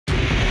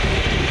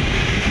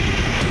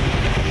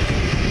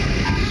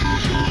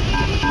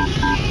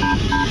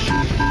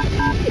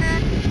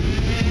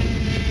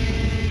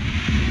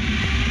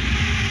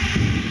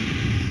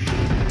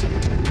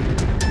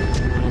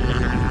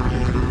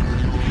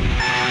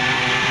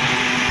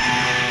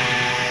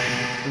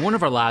one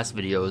of our last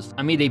videos,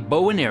 I made a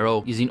bow and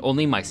arrow using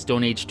only my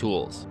Stone Age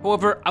tools.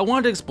 However, I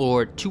wanted to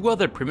explore two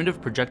other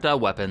primitive projectile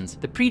weapons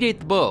that predate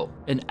the bow,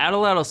 an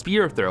Atlatl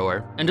spear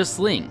thrower and a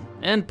sling,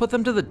 and put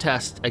them to the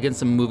test against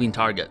some moving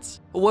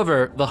targets.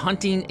 However, the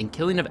hunting and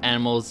killing of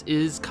animals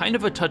is kind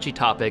of a touchy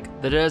topic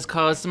that has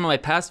caused some of my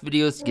past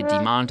videos to get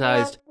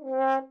demonetized.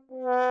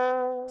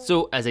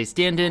 So as a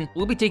stand-in,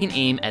 we'll be taking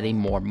aim at a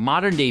more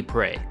modern day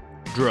prey,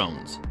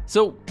 drones.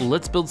 So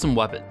let's build some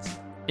weapons.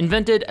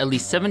 Invented at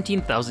least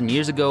 17,000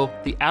 years ago,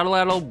 the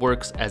Atlatl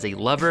works as a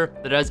lever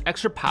that has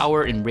extra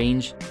power and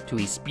range to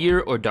a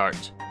spear or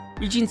dart,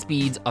 reaching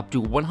speeds up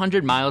to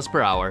 100 miles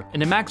per hour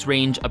and a max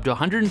range up to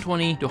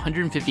 120 to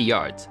 150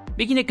 yards,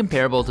 making it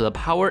comparable to the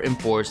power and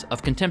force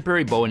of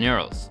contemporary bow and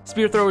arrows.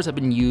 Spear throwers have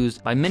been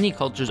used by many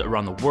cultures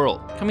around the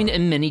world, coming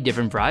in many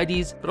different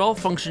varieties, but all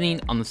functioning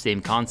on the same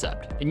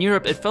concept. In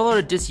Europe, it fell out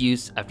of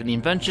disuse after the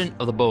invention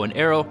of the bow and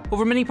arrow.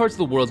 However, many parts of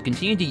the world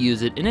continue to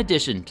use it in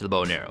addition to the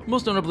bow and arrow,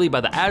 most notably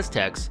by the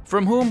Aztecs,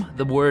 from whom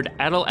the word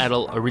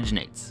atlatl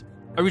originates.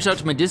 I reached out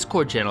to my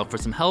Discord channel for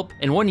some help,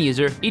 and one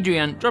user,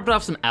 Adrian, dropped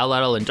off some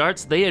Atlatl and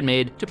darts they had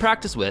made to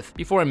practice with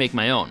before I make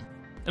my own,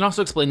 and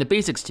also explained the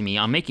basics to me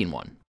on making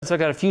one. So I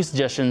got a few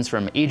suggestions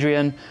from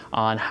Adrian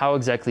on how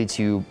exactly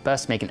to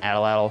best make an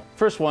Atlatl.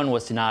 First one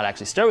was to not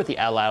actually start with the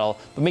Atlatl,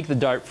 but make the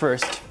dart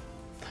first.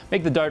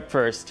 Make the dart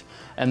first,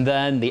 and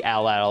then the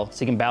Atlatl,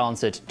 so you can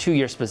balance it to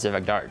your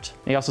specific dart.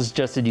 He also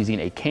suggested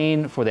using a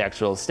cane for the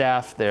actual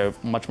staff. They're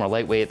much more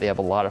lightweight, they have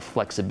a lot of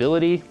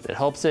flexibility that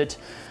helps it,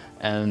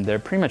 and they're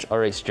pretty much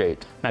already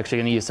straight. I'm actually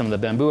gonna use some of the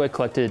bamboo I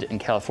collected in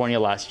California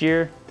last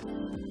year.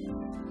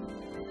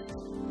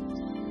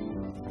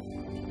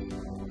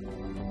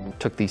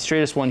 Took the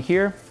straightest one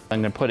here.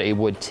 I'm gonna put a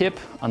wood tip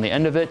on the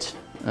end of it,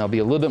 and it'll be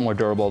a little bit more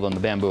durable than the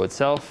bamboo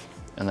itself,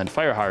 and then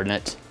fire harden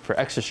it for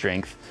extra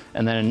strength.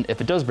 And then if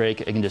it does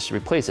break, I can just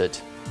replace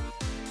it.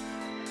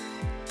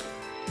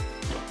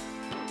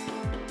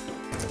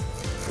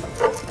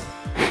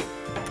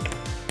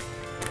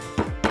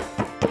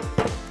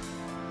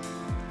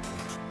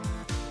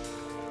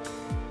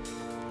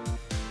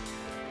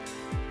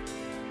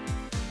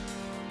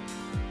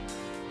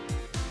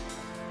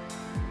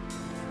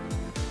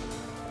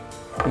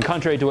 And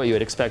contrary to what you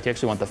would expect, you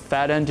actually want the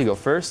fat end to go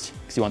first,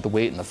 because you want the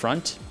weight in the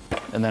front.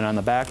 And then on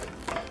the back,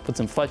 put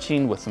some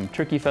fletching with some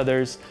turkey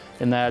feathers,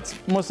 and that's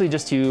mostly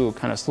just to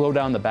kind of slow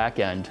down the back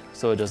end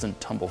so it doesn't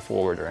tumble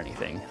forward or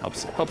anything.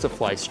 Helps it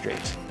fly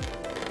straight.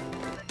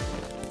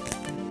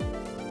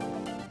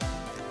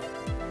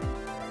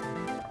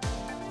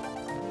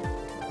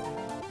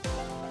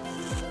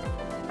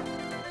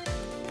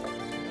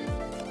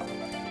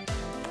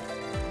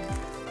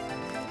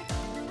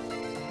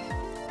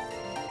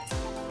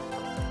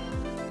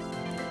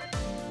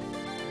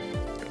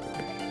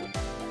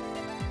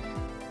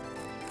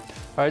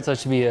 All right, so that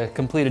should be a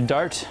completed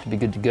dart. Should be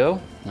good to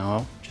go.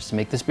 Now, just to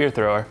make the spear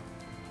thrower.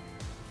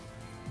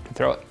 You can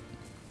throw it.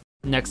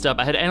 Next up,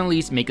 I had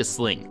Annalise make a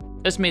sling.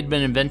 This may have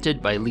been invented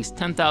by at least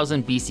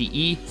 10,000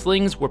 BCE.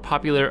 Slings were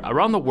popular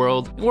around the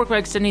world and work by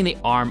extending the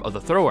arm of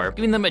the thrower,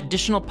 giving them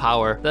additional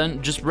power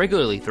than just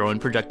regularly throwing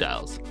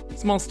projectiles.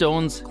 Small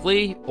stones,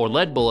 clay, or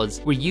lead bullets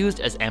were used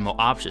as ammo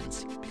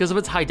options. Because of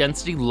its high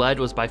density, lead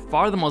was by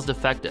far the most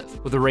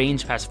effective. With a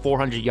range past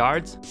 400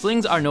 yards,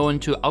 slings are known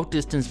to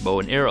outdistance bow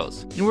and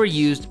arrows, and were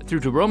used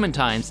through to Roman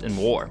times in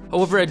war.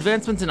 However,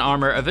 advancements in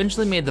armor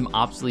eventually made them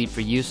obsolete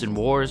for use in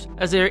wars,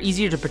 as they are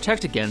easier to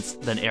protect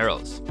against than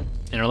arrows.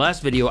 In our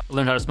last video, I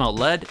learned how to smelt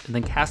lead and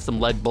then cast some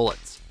lead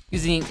bullets,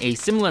 using a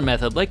similar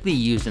method likely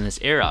used in this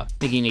era,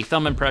 making a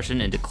thumb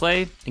impression into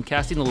clay and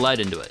casting the lead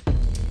into it.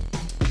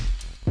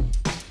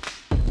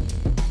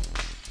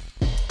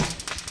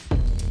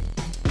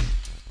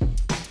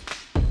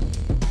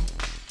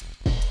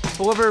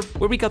 However,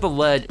 where we got the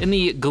lead in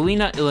the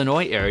Galena,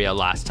 Illinois area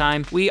last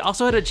time, we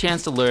also had a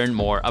chance to learn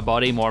more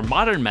about a more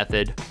modern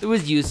method that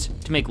was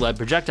used to make lead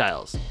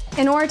projectiles.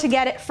 In order to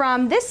get it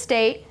from this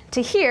state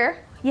to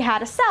here, you had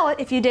to sell it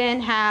if you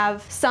didn't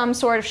have some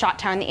sort of shot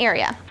tower in the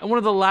area. And one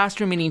of the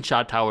last remaining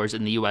shot towers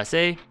in the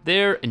USA,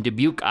 there in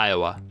Dubuque,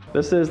 Iowa.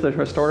 This is the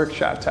historic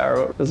shot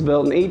tower. It was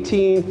built in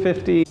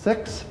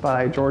 1856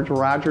 by George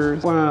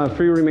Rogers. One of the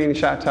few remaining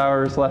shot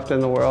towers left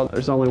in the world.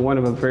 There's only one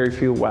of a very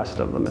few west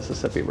of the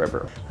Mississippi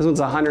River. This one's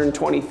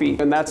 120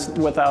 feet, and that's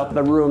without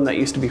the room that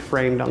used to be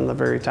framed on the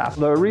very top.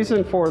 The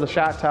reason for the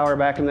shot tower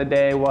back in the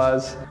day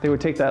was they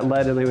would take that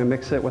lead and they would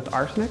mix it with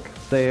arsenic.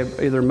 They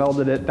either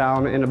melted it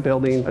down in a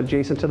building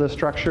adjacent to the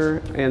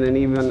structure, and then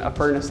even a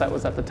furnace that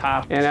was at the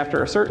top. And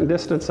after a certain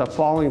distance of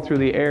falling through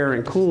the air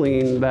and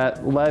cooling,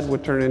 that lead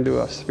would turn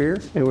into a sphere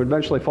and would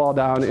eventually fall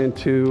down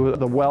into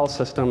the well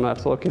system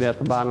that's located at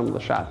the bottom of the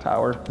shot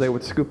tower. They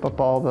would scoop up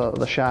all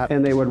the shot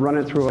and they would run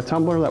it through a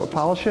tumbler that would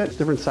polish it.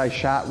 Different size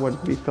shot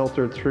would be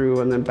filtered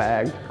through and then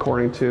bagged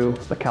according to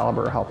the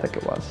caliber, how thick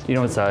it was. You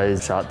know what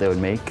size shot they would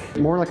make?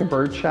 More like a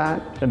bird shot.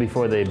 And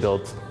before they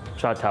built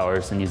shot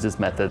towers and use this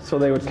method. So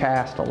they would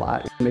cast a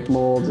lot, make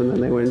molds, and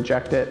then they would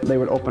inject it. They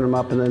would open them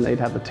up, and then they'd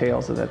have the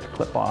tails that they'd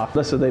clip off.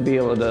 This would they'd be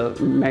able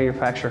to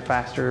manufacture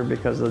faster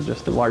because of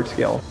just the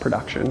large-scale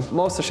production.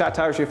 Most of the shot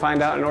towers you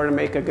find out, in order to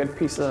make a good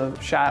piece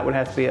of shot, would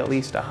have to be at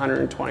least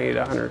 120 to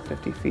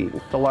 150 feet.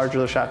 The larger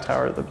the shot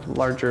tower, the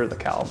larger the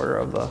caliber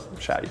of the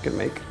shot you can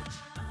make.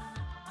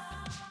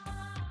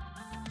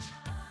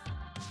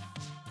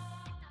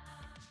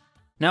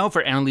 Now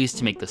for Annalise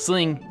to make the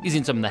sling,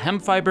 using some of the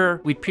hemp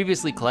fiber we'd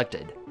previously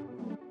collected.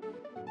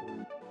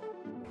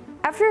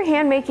 After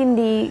hand making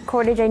the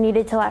cordage I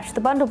needed to lash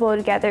the bundle bow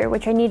together,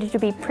 which I needed to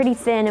be pretty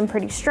thin and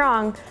pretty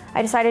strong,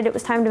 I decided it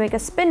was time to make a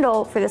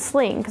spindle for the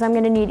sling, because I'm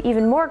going to need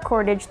even more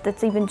cordage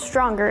that's even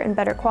stronger and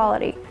better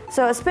quality.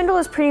 So a spindle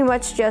is pretty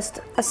much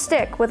just a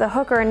stick with a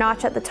hook or a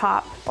notch at the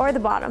top or the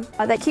bottom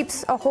that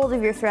keeps a hold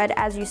of your thread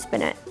as you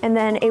spin it, and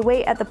then a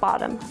weight at the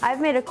bottom.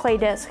 I've made a clay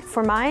disc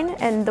for mine,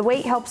 and the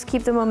weight helps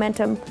keep the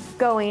momentum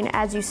going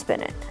as you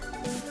spin it.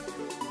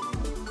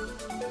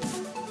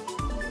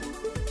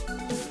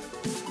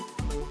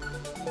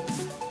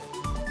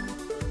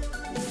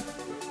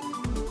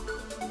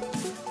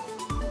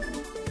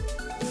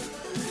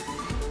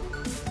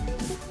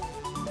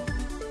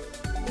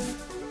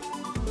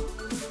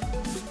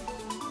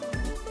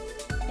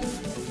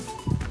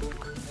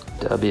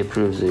 Debbie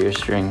approves of your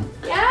string.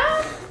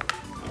 Yeah?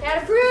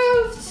 Dad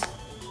approved!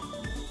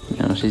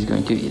 No, she's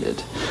going to eat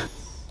it.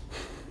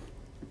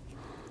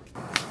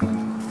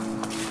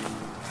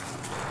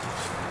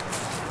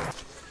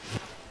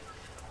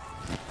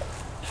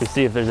 Should we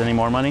see if there's any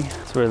more money?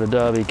 That's where the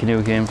Debbie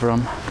canoe came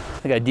from. I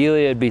think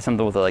ideally it'd be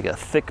something with like a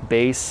thick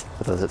base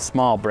with a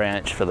small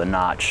branch for the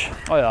notch.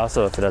 Oh yeah,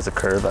 also if it has a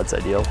curve, that's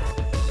ideal.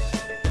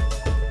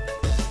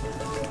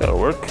 That'll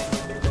work.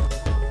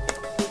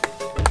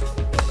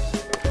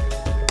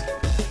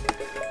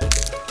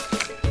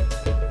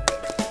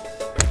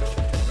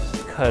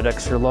 Cut it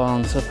extra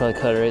long, so I'll probably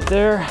cut it right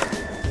there.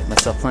 Give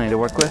myself plenty to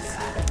work with.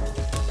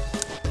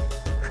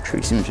 The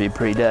tree seems to be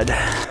pretty dead.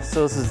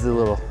 So this is the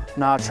little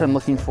notch I'm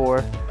looking for.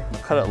 I'll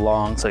cut it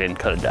long so I can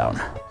cut it down.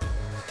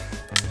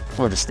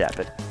 Or just snap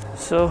it.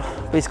 So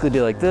basically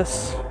do like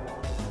this.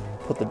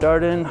 Put the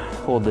dart in,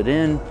 hold it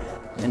in,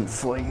 and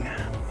fling. All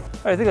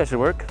right, I think that should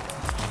work.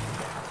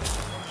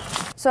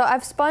 So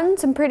I've spun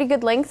some pretty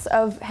good lengths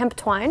of hemp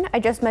twine. I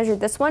just measured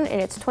this one and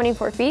it's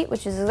 24 feet,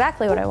 which is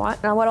exactly what I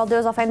want. Now what I'll do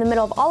is I'll find the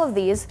middle of all of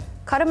these,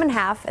 cut them in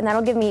half, and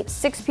that'll give me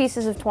 6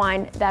 pieces of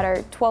twine that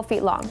are 12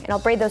 feet long, and I'll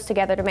braid those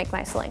together to make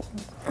my sling.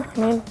 I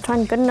mean,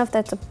 twine good enough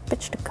that's a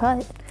bitch to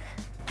cut.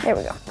 There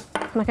we go.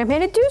 Like I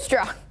made it too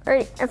strong.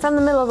 Alrighty, I found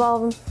the middle of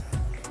all of them.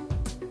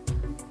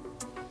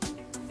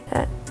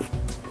 At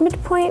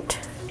midpoint,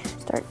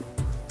 start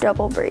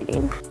double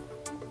braiding.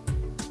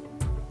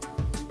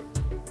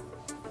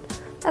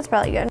 That's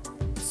probably good.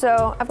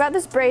 So I've got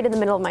this braid in the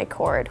middle of my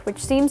cord, which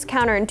seems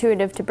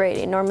counterintuitive to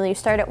braiding. Normally you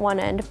start at one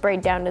end,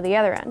 braid down to the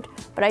other end.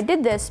 But I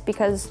did this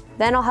because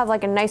then I'll have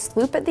like a nice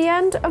loop at the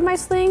end of my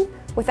sling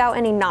without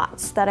any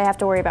knots that I have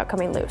to worry about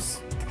coming loose.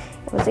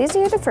 It was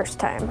easier the first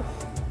time.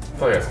 I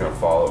feel like it's gonna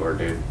fall over,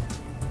 dude.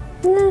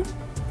 Nah,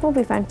 we'll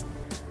be fine.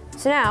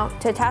 So now,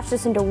 to attach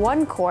this into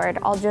one cord,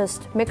 I'll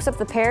just mix up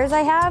the pairs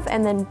I have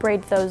and then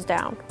braid those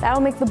down. That'll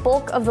make the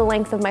bulk of the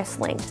length of my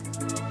sling.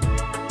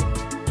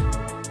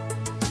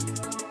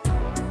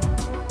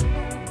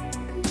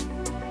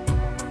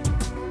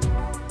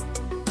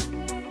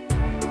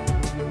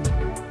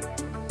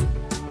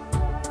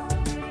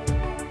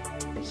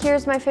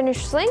 Here's my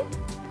finished sling.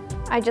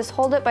 I just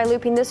hold it by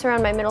looping this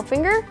around my middle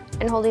finger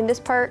and holding this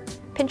part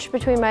pinched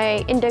between my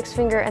index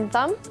finger and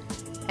thumb.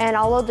 And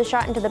I'll load the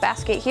shot into the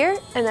basket here,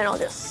 and then I'll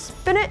just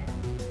spin it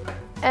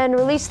and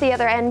release the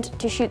other end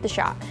to shoot the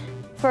shot.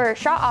 For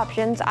shot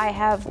options, I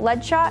have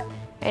lead shot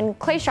and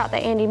clay shot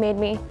that Andy made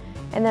me,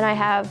 and then I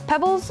have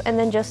pebbles and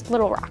then just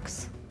little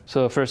rocks.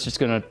 So first just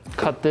gonna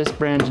cut this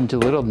branch into a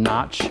little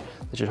notch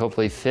that should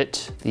hopefully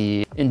fit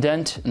the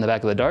indent in the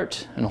back of the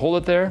dart and hold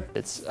it there.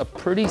 It's a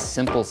pretty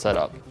simple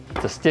setup.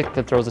 It's a stick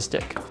that throws a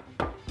stick.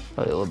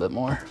 Probably a little bit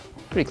more,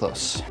 pretty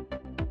close.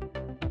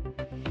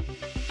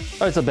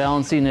 All right, so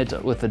balancing it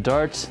with the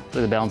dart,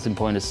 the balancing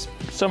point is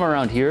somewhere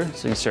around here.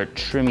 So you can start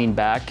trimming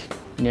back,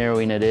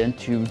 narrowing it in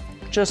to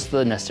just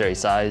the necessary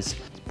size.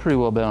 It's pretty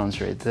well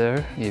balanced right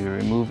there. You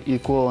remove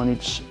equal on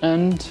each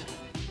end.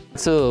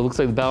 So it looks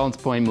like the balance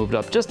point moved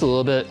up just a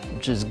little bit,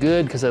 which is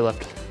good because I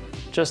left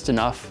just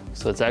enough.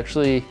 So it's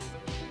actually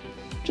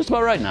just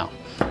about right now.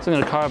 So I'm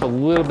gonna carve a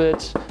little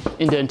bit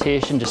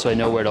indentation just so I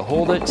know where to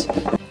hold it.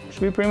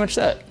 Should be pretty much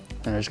set.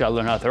 And I just gotta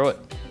learn how to throw it.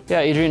 Yeah,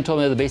 Adrian told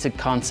me that the basic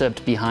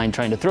concept behind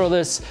trying to throw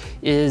this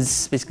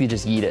is basically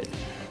just yeet it.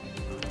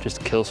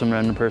 Just kill some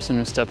random person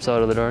who steps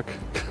out of the dark.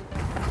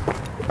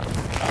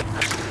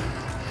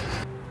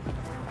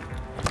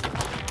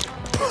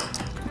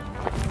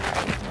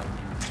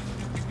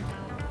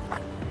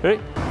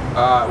 Ready?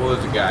 Well,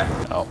 there's a guy.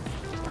 Oh,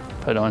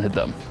 I don't hit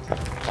them.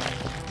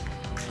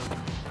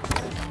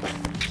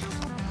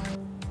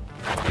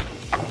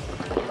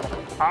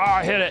 Ah,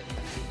 I hit it.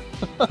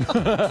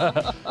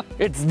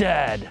 It's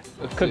dead.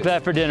 Cook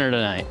that for dinner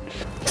tonight.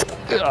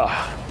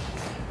 Ugh.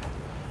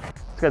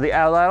 It's got the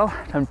Atlatl,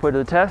 time to put it to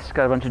the test.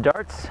 Got a bunch of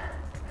darts.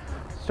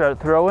 Start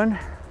throwing,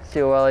 see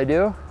how well I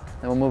do.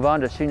 Then we'll move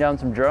on to shooting down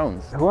some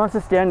drones. Who wants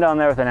to stand down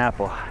there with an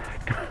apple?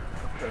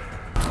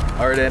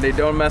 All right, Andy,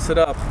 don't mess it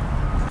up.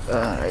 All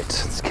right,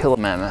 let's kill a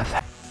mammoth.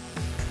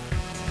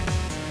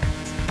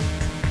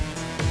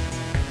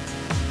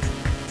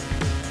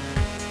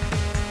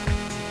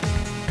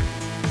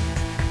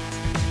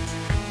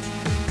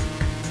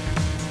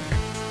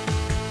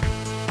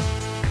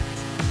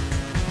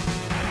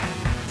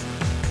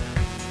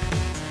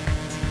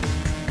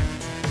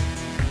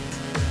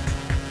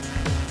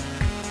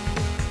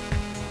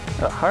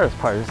 The hardest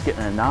part is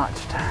getting it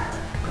notched.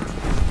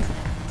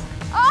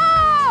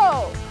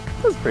 Oh!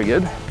 That was pretty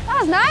good. That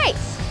was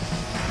nice.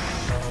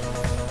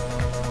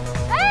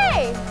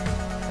 Hey!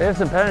 They have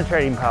some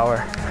penetrating power.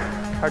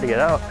 Hard to get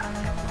out.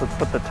 Let's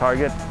put the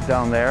target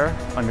down there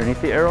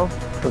underneath the arrow.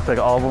 Looks like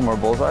all of them are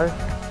bullseye.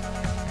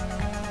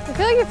 I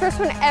feel like your first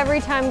one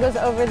every time goes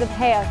over the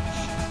pair.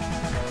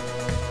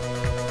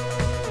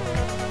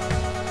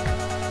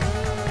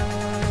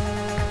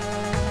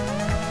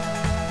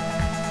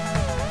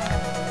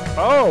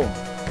 Oh!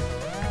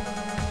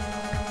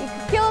 You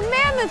could kill a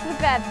mammoth with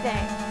that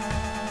thing.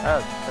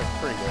 That's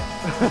pretty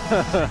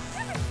good.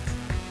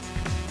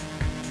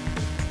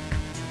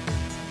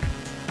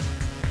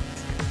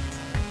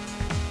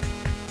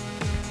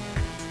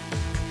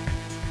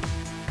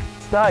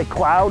 Die,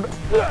 cloud.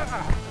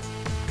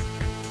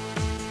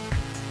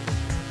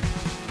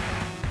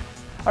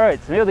 All right,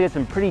 so I'm able to get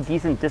some pretty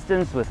decent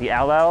distance with the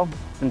Atlatl.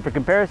 And for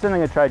comparison, I'm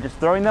gonna try just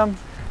throwing them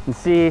and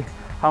see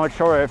how much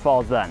shorter it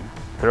falls then.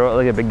 Throw it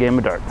like a big game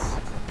of darts.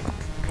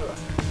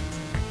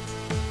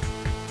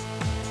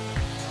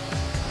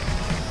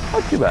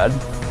 Not too bad.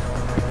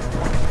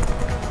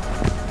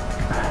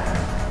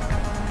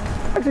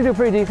 Actually do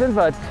pretty decent,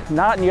 but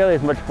not nearly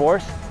as much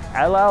force.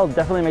 Atlatl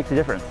definitely makes a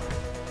difference.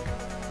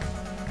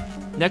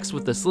 Next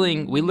with the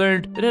Sling, we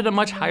learned it had a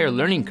much higher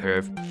learning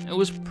curve and it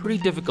was pretty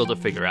difficult to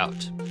figure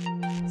out.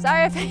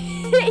 Sorry if I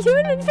hit you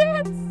in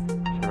advance.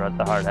 Should've brought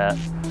the hard hat.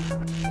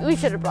 We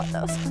should have brought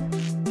those.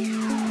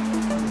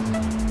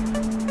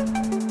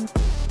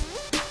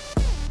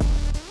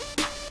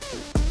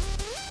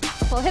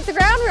 Well, hit the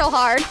ground real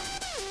hard.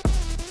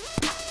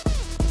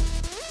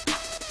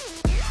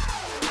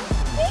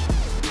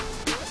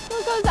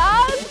 What goes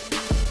on?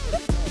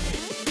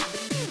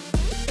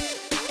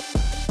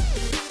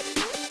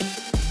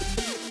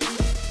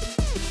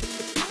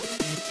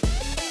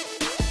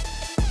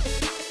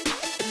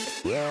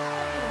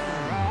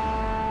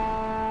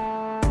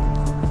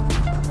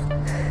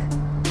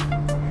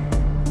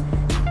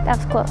 That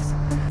was close.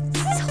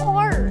 This is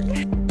hard.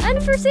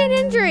 Unforeseen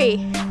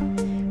injury.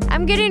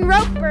 I'm getting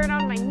rope burn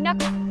on my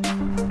knuckle.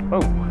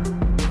 Oh,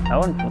 that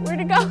one? Where'd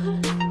it go?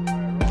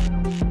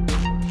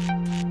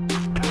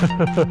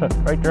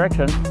 Right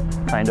direction,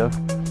 kind of.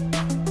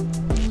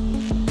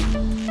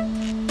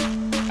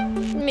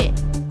 Meh.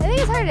 I think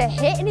it's hard to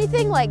hit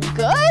anything like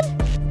good.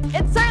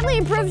 It certainly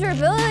improves your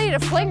ability to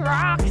fling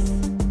rocks.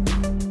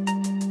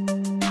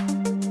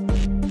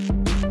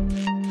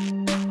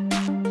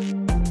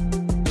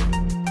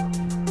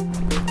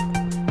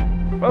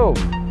 Oh,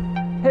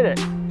 hit it,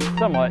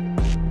 somewhat.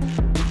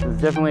 This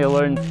is definitely a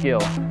learned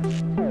skill.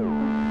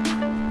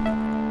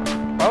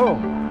 Oh,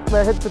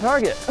 that hits the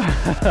target.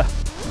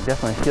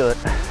 Definitely feel it.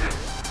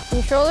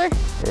 Your shoulder?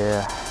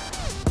 Yeah.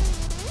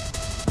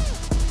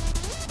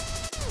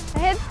 I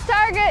hit the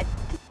target.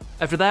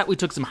 After that, we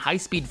took some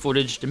high-speed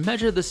footage to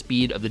measure the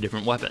speed of the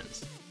different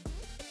weapons.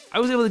 I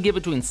was able to get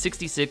between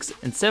 66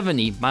 and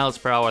 70 miles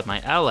per hour with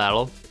my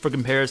Atlatl. For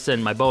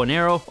comparison, my bow and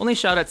arrow only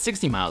shot at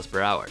 60 miles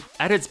per hour.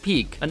 At its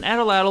peak, an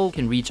Atlatl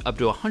can reach up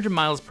to 100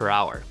 miles per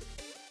hour.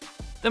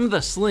 Then with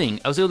a Sling,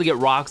 I was able to get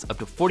rocks up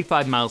to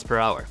 45 miles per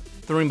hour.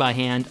 Throwing by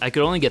hand, I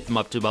could only get them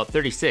up to about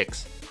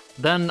 36.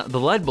 Then the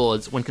lead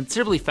bullets went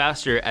considerably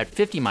faster at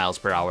 50 miles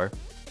per hour.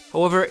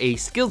 However, a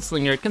skilled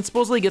slinger can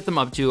supposedly get them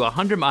up to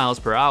 100 miles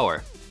per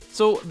hour.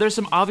 So there's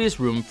some obvious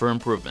room for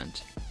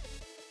improvement.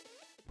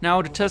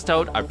 Now to test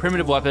out our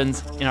primitive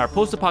weapons in our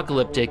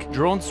post-apocalyptic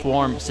drone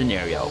swarm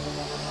scenario.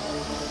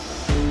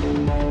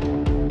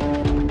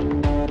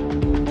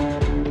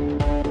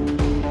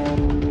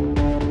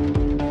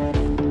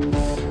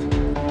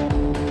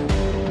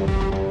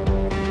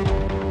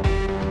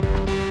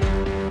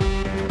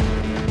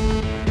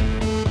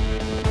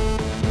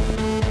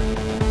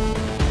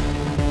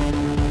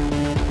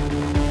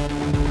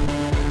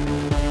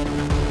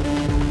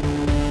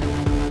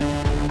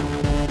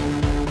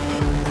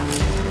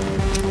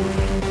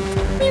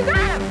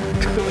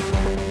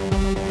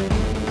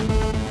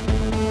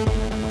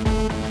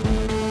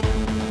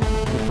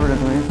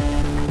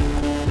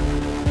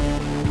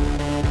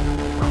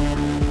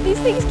 These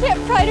things can't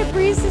fight a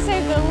breeze to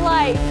save their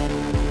life.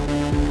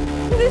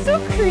 They're so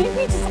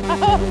creepy, just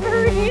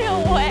hovering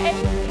away.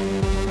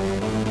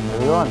 Where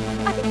are you on?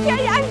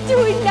 I'm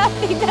doing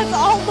nothing, that's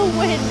all the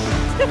wind.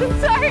 I'm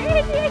sorry,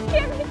 I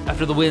can't. After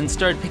after the wind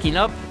started picking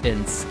up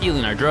and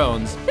stealing our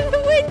drones,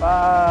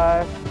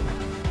 Bye.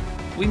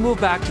 we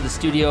moved back to the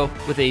studio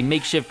with a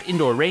makeshift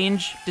indoor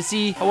range to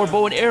see how our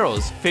bow and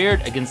arrows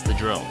fared against the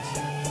drones.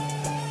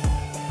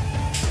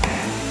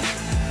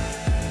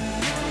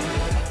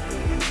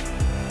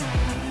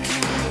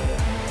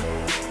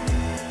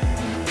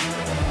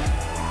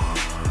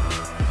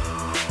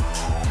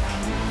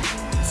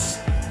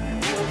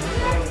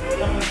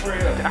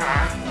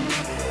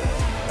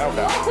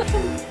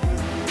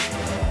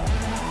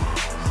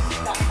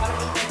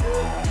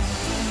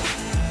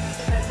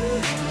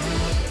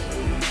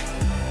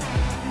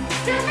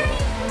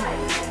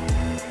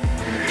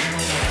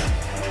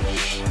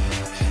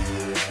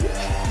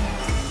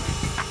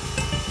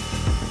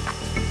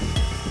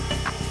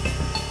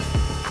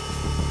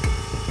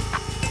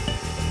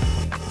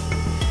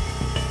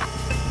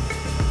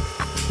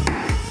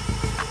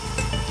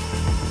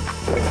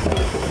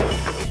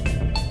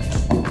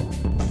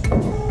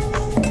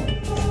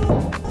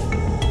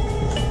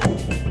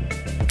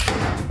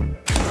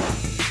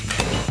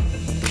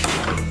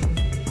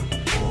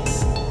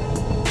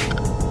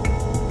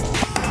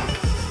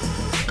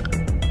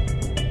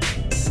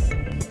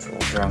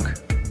 Drunk.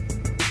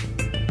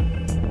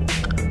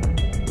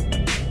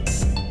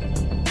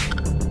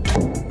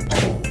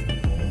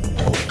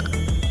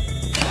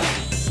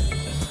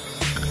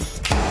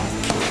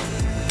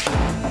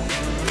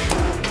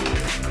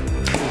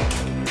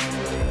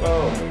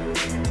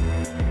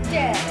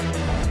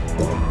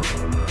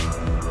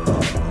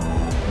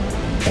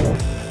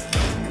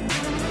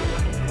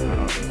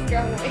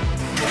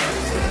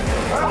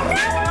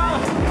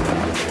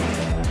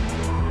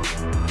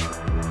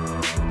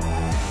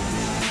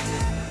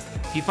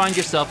 If you find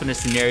yourself in a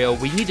scenario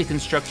where you need to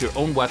construct your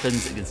own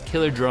weapons against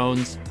killer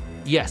drones,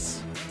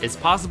 yes, it's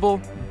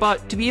possible,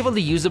 but to be able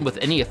to use them with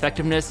any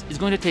effectiveness is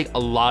going to take a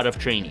lot of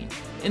training.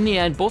 In the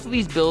end, both of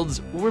these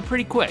builds were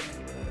pretty quick.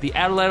 The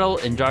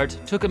Atlatl and Dart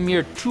took a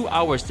mere 2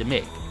 hours to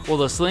make, while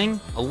the Sling,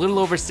 a little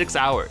over 6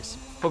 hours.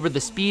 However,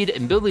 the speed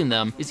in building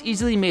them is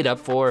easily made up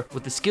for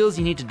with the skills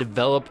you need to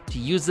develop to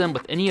use them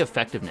with any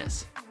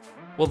effectiveness.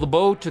 While the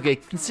bow took a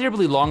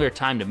considerably longer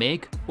time to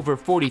make, over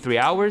 43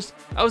 hours,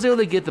 I was able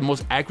to get the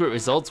most accurate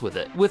results with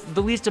it, with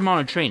the least amount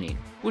of training,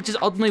 which is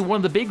ultimately one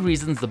of the big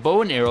reasons the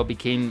bow and arrow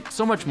became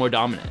so much more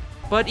dominant.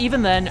 But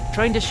even then,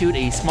 trying to shoot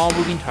a small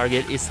moving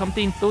target is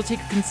something that will take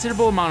a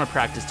considerable amount of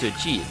practice to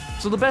achieve,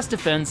 so the best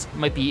defense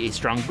might be a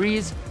strong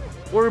breeze,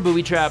 or a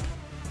booby trap,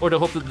 or to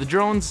hope that the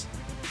drones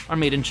are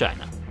made in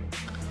China.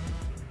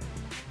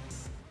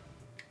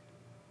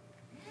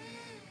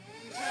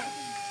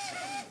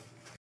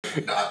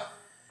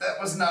 That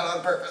was not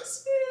on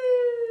purpose.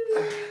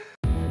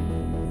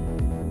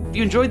 If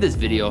you enjoyed this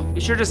video,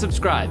 be sure to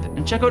subscribe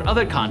and check out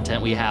other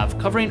content we have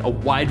covering a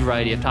wide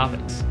variety of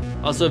topics.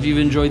 Also, if you've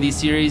enjoyed these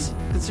series,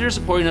 consider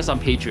supporting us on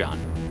Patreon.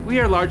 We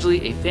are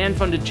largely a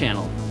fan-funded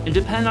channel and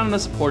depend on the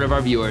support of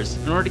our viewers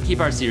in order to keep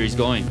our series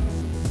going.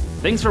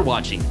 Thanks for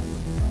watching.